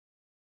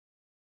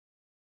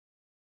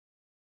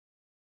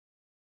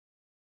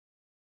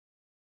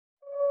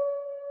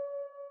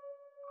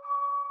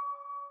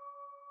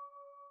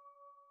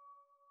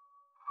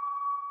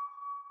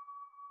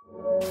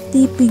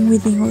Deeping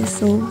within our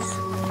souls,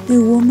 the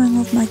women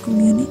of my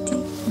community,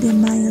 the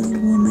Mali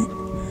women,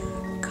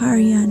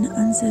 carry an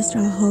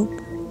ancestral hope,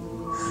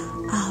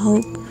 a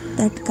hope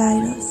that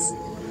guides us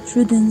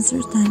through the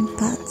uncertain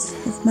paths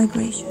of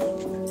migration.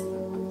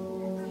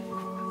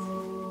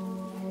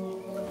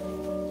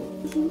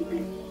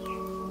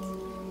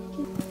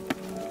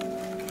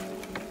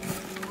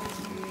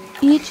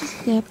 Each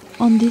step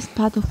on this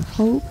path of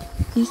hope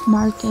is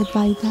marked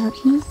by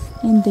darkness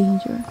and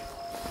danger.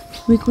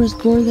 We cross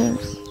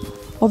borders,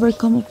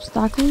 overcome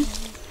obstacles,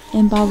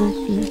 and battle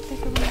fear,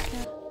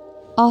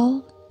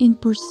 all in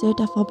pursuit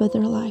of a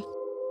better life.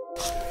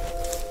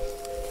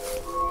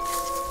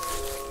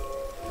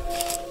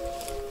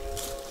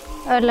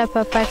 Hola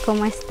papá,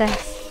 ¿cómo estás?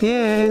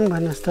 Bien,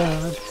 buenas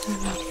tardes.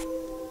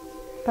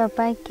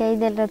 Papá, ¿qué hay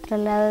del otro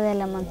lado de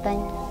la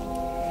montaña?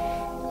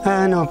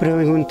 Ah, no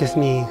preguntes,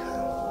 mi hija.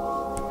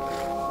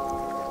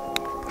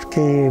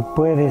 Porque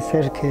puede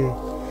ser que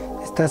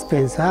estás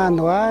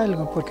pensando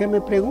algo. ¿Por qué me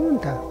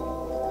pregunta?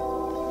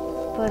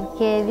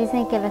 Porque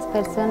dicen que las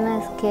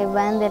personas que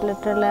van del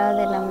otro lado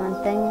de la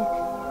montaña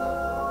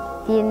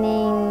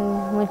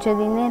tienen mucho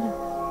dinero.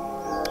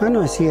 Ah,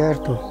 no es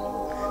cierto.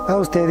 Ah,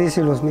 usted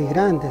dice los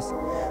migrantes.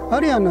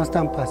 Ahora ya no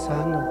están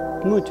pasando.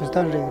 Muchos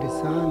están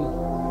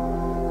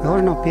regresando.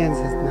 Mejor no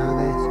pienses nada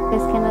de eso.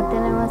 Es que no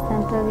tenemos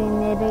tanto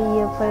dinero y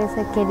yo por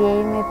eso quería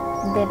irme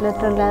del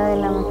otro lado de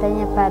la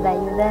montaña para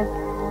ayudar.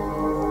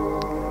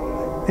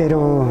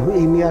 Pero,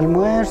 ¿y mi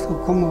almuerzo?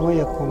 ¿Cómo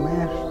voy a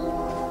comer?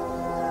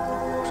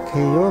 Porque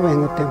yo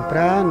vengo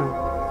temprano.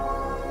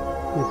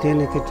 Me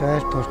tiene que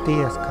traer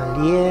tortillas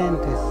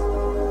calientes.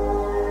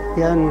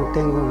 Ya no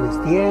tengo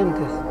mis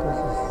dientes,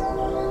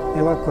 entonces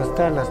me va a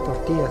costar las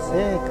tortillas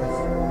secas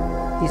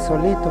y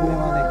solito me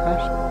va a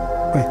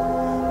dejar.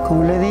 Bueno,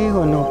 como le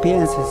digo, no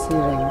pienses ir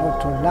al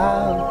otro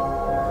lado.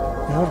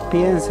 Mejor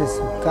piense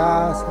su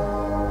casa,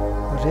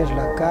 barrer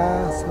la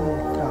casa,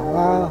 el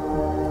trabajo,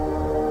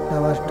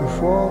 lavar tu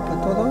ropa,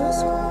 todo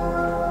eso.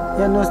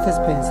 Ya no estés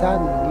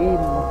pensando en ir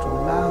al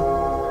otro lado,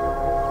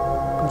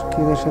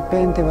 porque de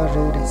repente va a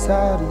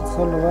regresar y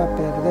solo va a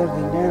perder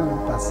dinero en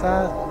el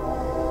pasado.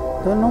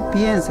 No, no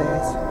piense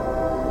eso.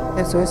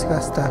 Eso es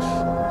gastar.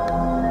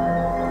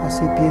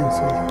 Así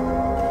pienso yo.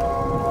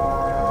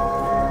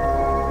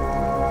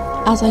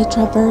 As I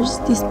traverse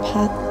this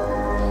path,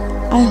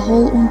 I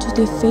hold on to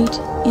the faith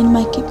in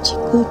my Kipchi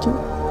culture,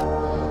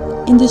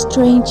 in the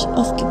strength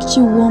of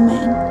Kipchi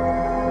women,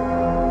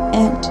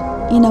 and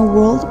in a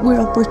world where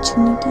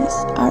opportunities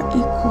are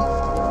equal.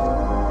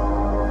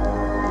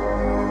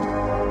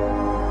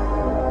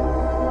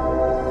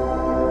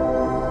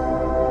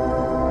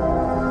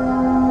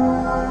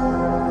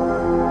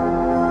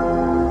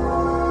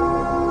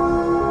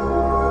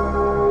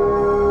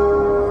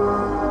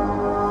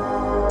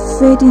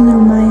 Faith in our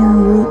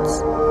Mayan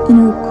roots, in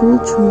our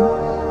culture,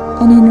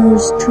 and in our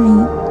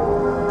strength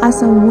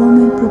as a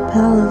woman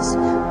propels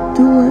us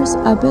towards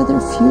a better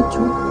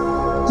future.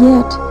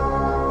 Yet,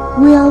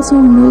 we also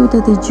know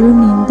that the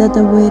journey that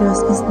awaits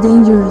us is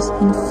dangerous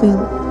and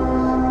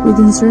filled with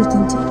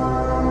uncertainty.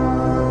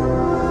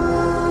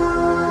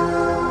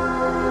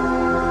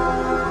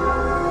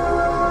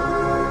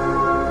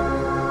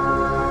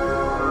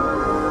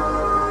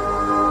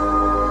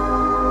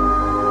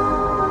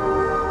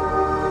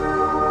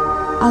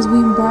 As we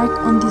embark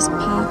on this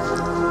path,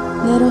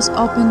 let us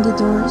open the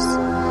doors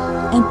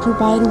and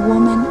provide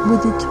women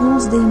with the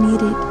tools they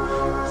needed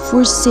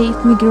for safe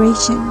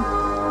migration.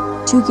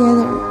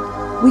 Together,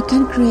 we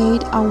can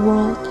create a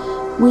world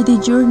where the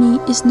journey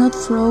is not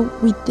fraught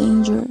with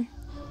danger,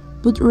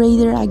 but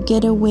rather a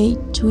getaway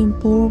to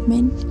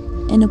empowerment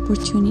and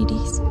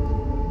opportunities.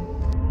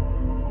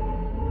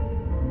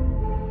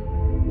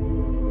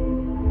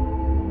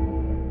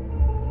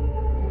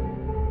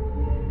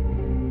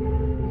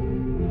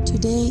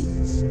 Today,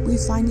 we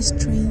find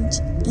strength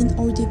in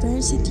our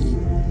diversity.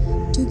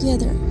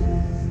 Together,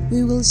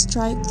 we will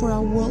strive for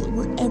a world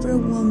where every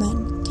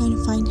woman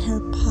can find her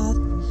path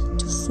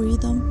to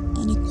freedom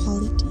and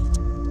equality.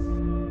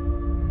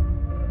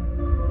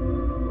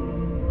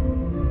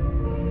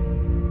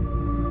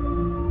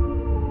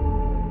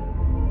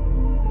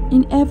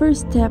 In every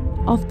step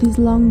of this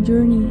long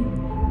journey,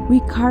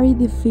 we carry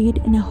the faith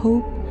and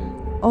hope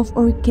of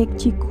our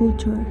Kekchi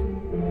culture.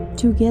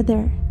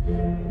 Together,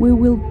 we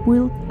will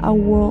build a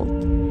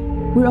world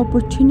where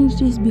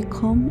opportunities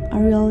become a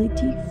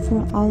reality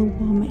for all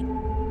women.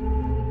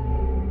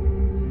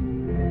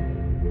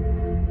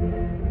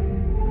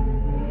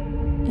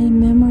 In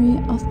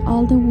memory of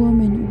all the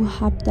women who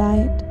have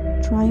died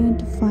trying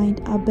to find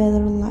a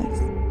better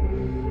life,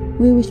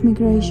 we wish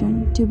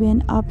migration to be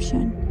an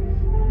option,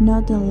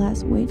 not the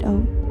last way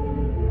out.